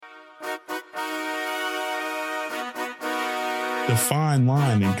the fine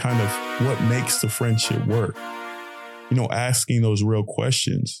line and kind of what makes the friendship work. Asking those real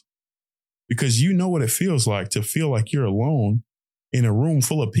questions, because you know what it feels like to feel like you're alone in a room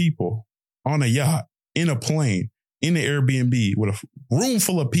full of people, on a yacht, in a plane, in an Airbnb with a room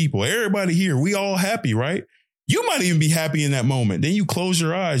full of people. Everybody here, we all happy, right? You might even be happy in that moment. Then you close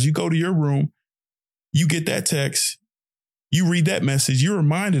your eyes, you go to your room, you get that text, you read that message, you're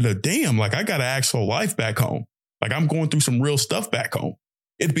reminded of, damn, like I got an actual life back home. Like I'm going through some real stuff back home.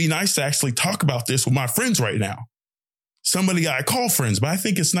 It'd be nice to actually talk about this with my friends right now. Somebody I call friends, but I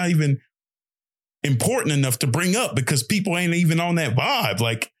think it's not even important enough to bring up because people ain't even on that vibe.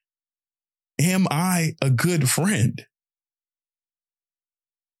 Like, am I a good friend?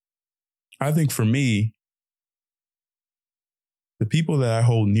 I think for me, the people that I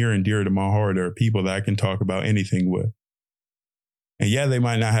hold near and dear to my heart are people that I can talk about anything with. And yeah, they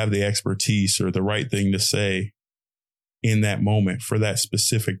might not have the expertise or the right thing to say in that moment for that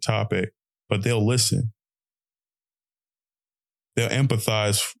specific topic, but they'll listen. They'll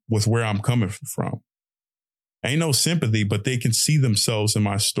empathize with where I'm coming from. Ain't no sympathy, but they can see themselves in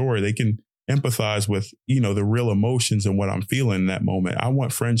my story. They can empathize with, the real emotions and what I'm feeling in that moment. I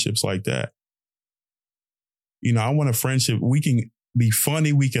want friendships like that. I want a friendship. We can be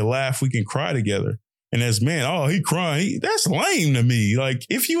funny. We can laugh. We can cry together. And as man, oh, he crying. That's lame to me. Like,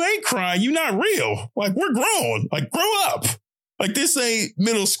 if you ain't crying, you're not real. Like, we're grown. Like, grow up. Like, this ain't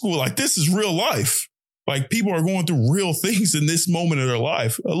middle school. Like, this is real life. Like, people are going through real things in this moment of their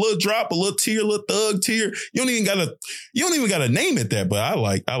life. A little drop, a little tear, a little thug tear. You don't even gotta name it that. But I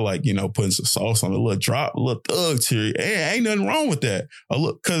like, putting some sauce on a little drop, a little thug tear. Hey, ain't nothing wrong with that.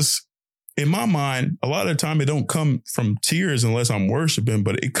 Because in my mind, a lot of the time it don't come from tears unless I'm worshiping,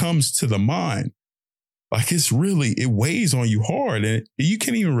 but it comes to the mind. Like, it weighs on you hard, and you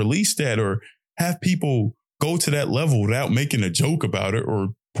can't even release that or have people go to that level without making a joke about it or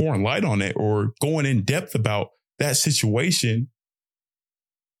pouring light on it or going in depth about that situation.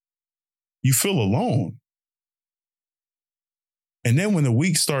 You feel alone. And then when the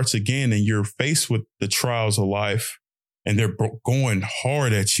week starts again and you're faced with the trials of life and they're going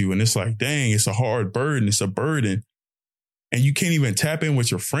hard at you, and it's like, dang, it's a hard burden. It's a burden. And you can't even tap in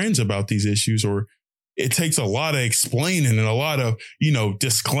with your friends about these issues, or it takes a lot of explaining and a lot of,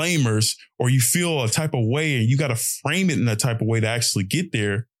 disclaimers, or you feel a type of way and you got to frame it in a type of way to actually get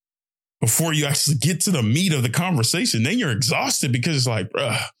there before you actually get to the meat of the conversation. Then you're exhausted because it's like,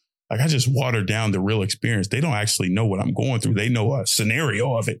 I just watered down the real experience. They don't actually know what I'm going through. They know a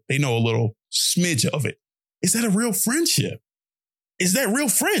scenario of it. They know a little smidge of it. Is that a real friendship? Is that real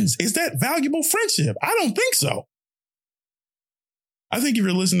friends? Is that valuable friendship? I don't think so. I think if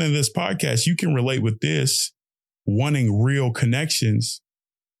you're listening to this podcast, you can relate with this, wanting real connections.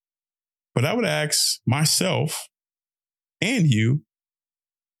 But I would ask myself and you,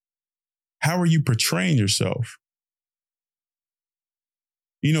 how are you portraying yourself?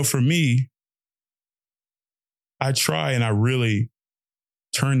 For me, I try and I really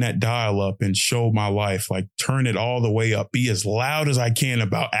turn that dial up and show my life, like turn it all the way up, be as loud as I can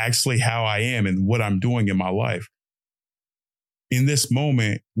about actually how I am and what I'm doing in my life. In this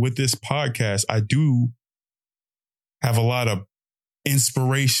moment with this podcast, I do have a lot of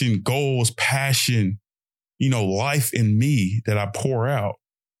inspiration, goals, passion, life in me that I pour out.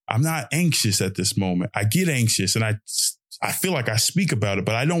 I'm not anxious at this moment. I get anxious and I feel like I speak about it,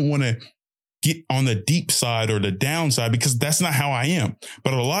 but I don't want to get on the deep side or the downside because that's not how I am.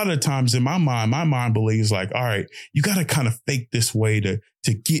 But a lot of times in my mind believes like, all right, you got to kind of fake this way to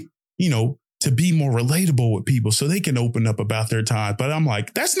get, to be more relatable with people so they can open up about their time. But I'm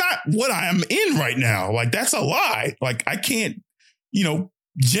like, that's not what I am in right now. Like, that's a lie. Like, I can't,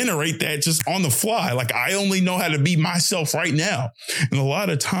 generate that just on the fly. Like, I only know how to be myself right now. And a lot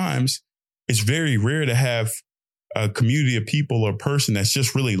of times it's very rare to have a community of people or person that's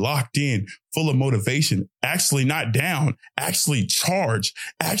just really locked in, full of motivation, actually not down, actually charged,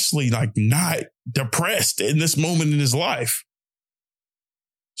 actually like not depressed in this moment in his life.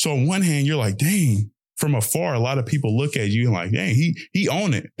 So on one hand, you're like, dang, from afar, a lot of people look at you and like, dang, he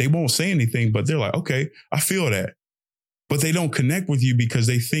own it. They won't say anything, but they're like, okay, I feel that. But they don't connect with you because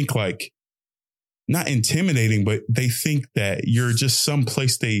they think like, not intimidating, but they think that you're just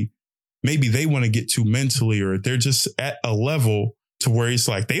someplace maybe they want to get to mentally, or they're just at a level to where it's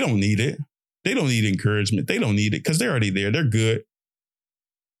like, they don't need it. They don't need encouragement. They don't need it because they're already there. They're good.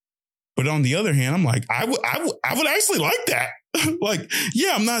 But on the other hand, I'm like, I would actually like that. Like,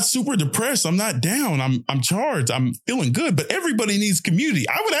 yeah, I'm not super depressed. I'm not down. I'm charged. I'm feeling good, but everybody needs community.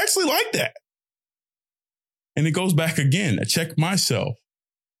 I would actually like that. And it goes back again. I check myself.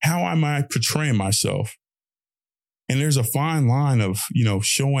 How am I portraying myself? And there's a fine line of,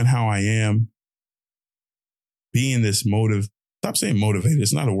 showing how I am, being this stop saying motivated,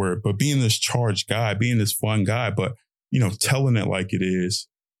 it's not a word, but being this charged guy, being this fun guy, but, telling it like it is.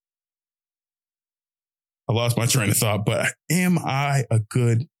 I lost my train of thought, but am I a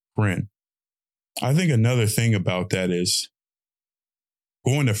good friend? I think another thing about that is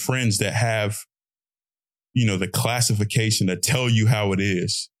going to friends that have, the classification to tell you how it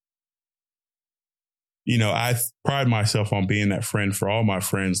is. I pride myself on being that friend for all my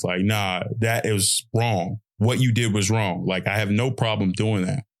friends. Like, nah, that is wrong. What you did was wrong. Like, I have no problem doing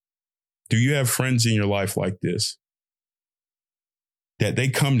that. Do you have friends in your life like this? That they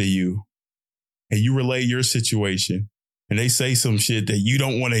come to you and you relay your situation and they say some shit that you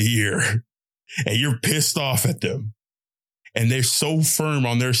don't want to hear and you're pissed off at them and they're so firm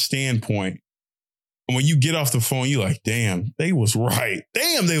on their standpoint. And when you get off the phone, you're like, damn, they was right.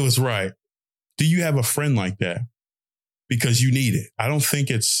 Damn, they was right. Do you have a friend like that? Because you need it. I don't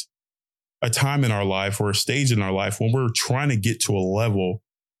think it's a time in our life or a stage in our life when we're trying to get to a level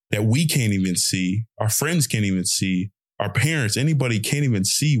that we can't even see, our friends can't even see, our parents, anybody can't even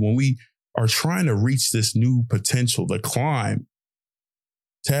see, when we are trying to reach this new potential, to climb,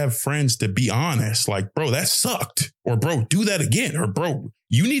 to have friends to be honest, like, bro, that sucked. Or bro, do that again. Or bro,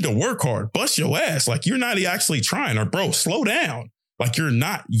 you need to work hard, bust your ass. Like, you're not actually trying. Or bro, slow down. Like, you're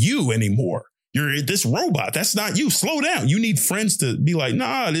not you anymore. You're this robot. That's not you. Slow down. You need friends to be like,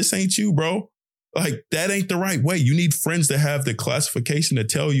 nah, this ain't you, bro. Like, that ain't the right way. You need friends to have the classification to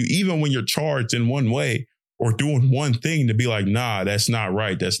tell you, even when you're charged in one way or doing one thing, to be like, nah, that's not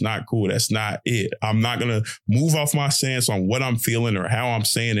right. That's not cool. That's not it. I'm not going to move off my stance on what I'm feeling or how I'm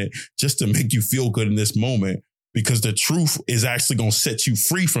saying it just to make you feel good in this moment, because the truth is actually going to set you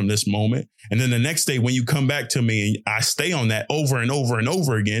free from this moment. And then the next day, when you come back to me and I stay on that over and over and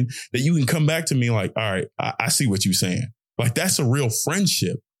over again, that you can come back to me like, all right, I see what you're saying. Like, that's a real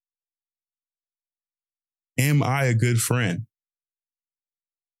friendship. Am I a good friend?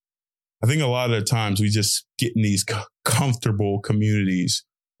 I think a lot of the times we just get in these comfortable communities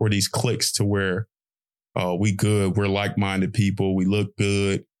or these cliques to where we good, we're like-minded people, we look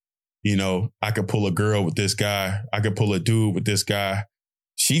good. I could pull a girl with this guy. I could pull a dude with this guy.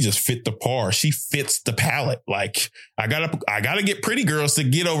 She just fit the par. She fits the palette. Like, I gotta get pretty girls to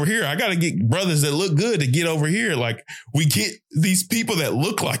get over here. I gotta get brothers that look good to get over here. Like, we get these people that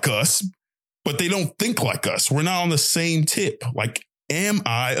look like us, but they don't think like us. We're not on the same tip. Like, am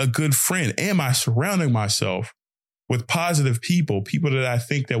I a good friend? Am I surrounding myself with positive people that I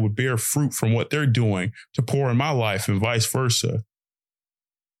think that would bear fruit from what they're doing to pour in my life, and vice versa?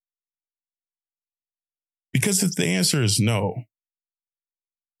 Because if the answer is no,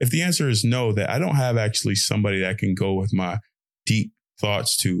 that I don't have actually somebody that can go with my deep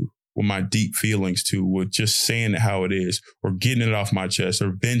thoughts to, with my deep feelings to, with just saying it how it is, or getting it off my chest,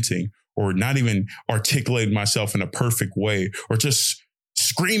 or venting, or not even articulating myself in a perfect way, or just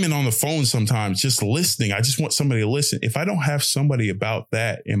screaming on the phone sometimes, just listening. I just want somebody to listen. If I don't have somebody about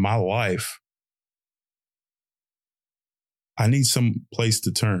that in my life, I need some place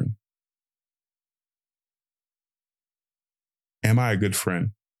to turn. Am I a good friend?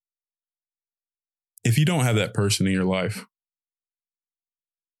 If you don't have that person in your life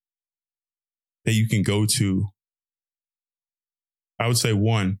that you can go to, I would say,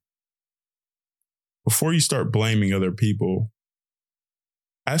 one, before you start blaming other people,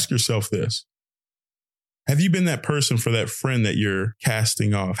 ask yourself this. Have you been that person for that friend that you're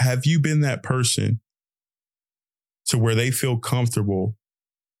casting off? Have you been that person to where they feel comfortable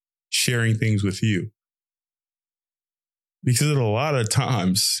sharing things with you? Because a lot of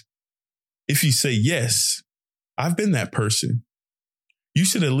times, if you say, yes, I've been that person, you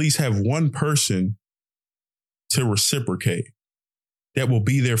should at least have one person to reciprocate that will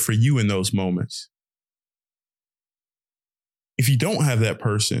be there for you in those moments. If you don't have that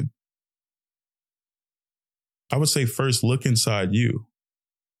person, I would say first look inside you.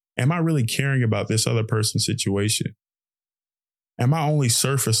 Am I really caring about this other person's situation? Am I only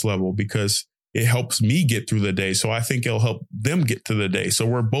surface level because it helps me get through the day, so I think it'll help them get through the day? So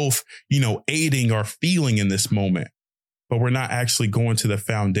we're both, aiding our feeling in this moment, but we're not actually going to the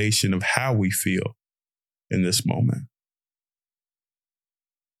foundation of how we feel in this moment.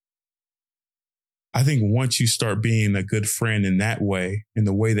 I think once you start being a good friend in that way, in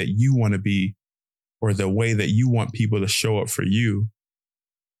the way that you want to be, or the way that you want people to show up for you,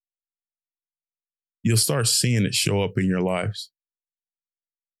 you'll start seeing it show up in your lives.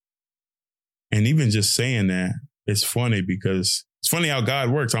 And even just saying that, it's funny because it's funny how God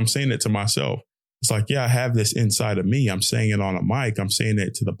works. I'm saying it to myself. It's like, yeah, I have this inside of me. I'm saying it on a mic. I'm saying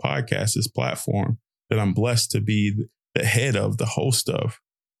it to the podcast, this platform. that I'm blessed to be the head of, the host of.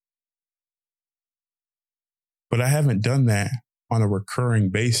 But I haven't done that on a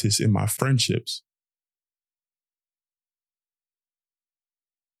recurring basis in my friendships.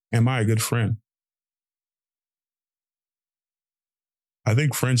 Am I a good friend? I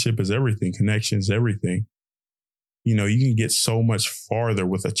think friendship is everything. Connection is everything. You know, you can get so much farther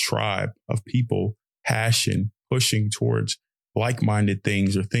with a tribe of people, passion, pushing towards like-minded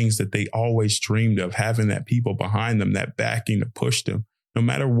things or things that they always dreamed of, having that people behind them, that backing to push them. No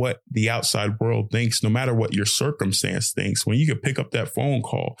matter what the outside world thinks, no matter what your circumstance thinks, when you can pick up that phone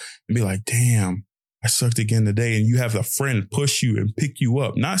call and be like, damn, I sucked again today. And you have a friend push you and pick you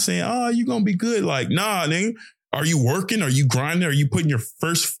up. Not saying, oh, you're going to be good. Like, nah, nigga. Are you working? Are you grinding? Are you putting your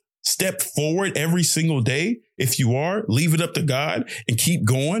first step forward every single day? If you are, leave it up to God and keep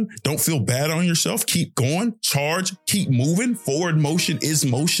going. Don't feel bad on yourself. Keep going. Charge. Keep moving. Forward motion is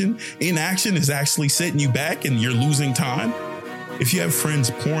motion. Inaction is actually setting you back and you're losing time. If you have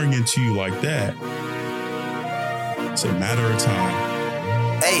friends pouring into you like that, it's a matter of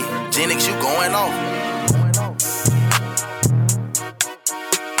time. Hey, Genix, you going off.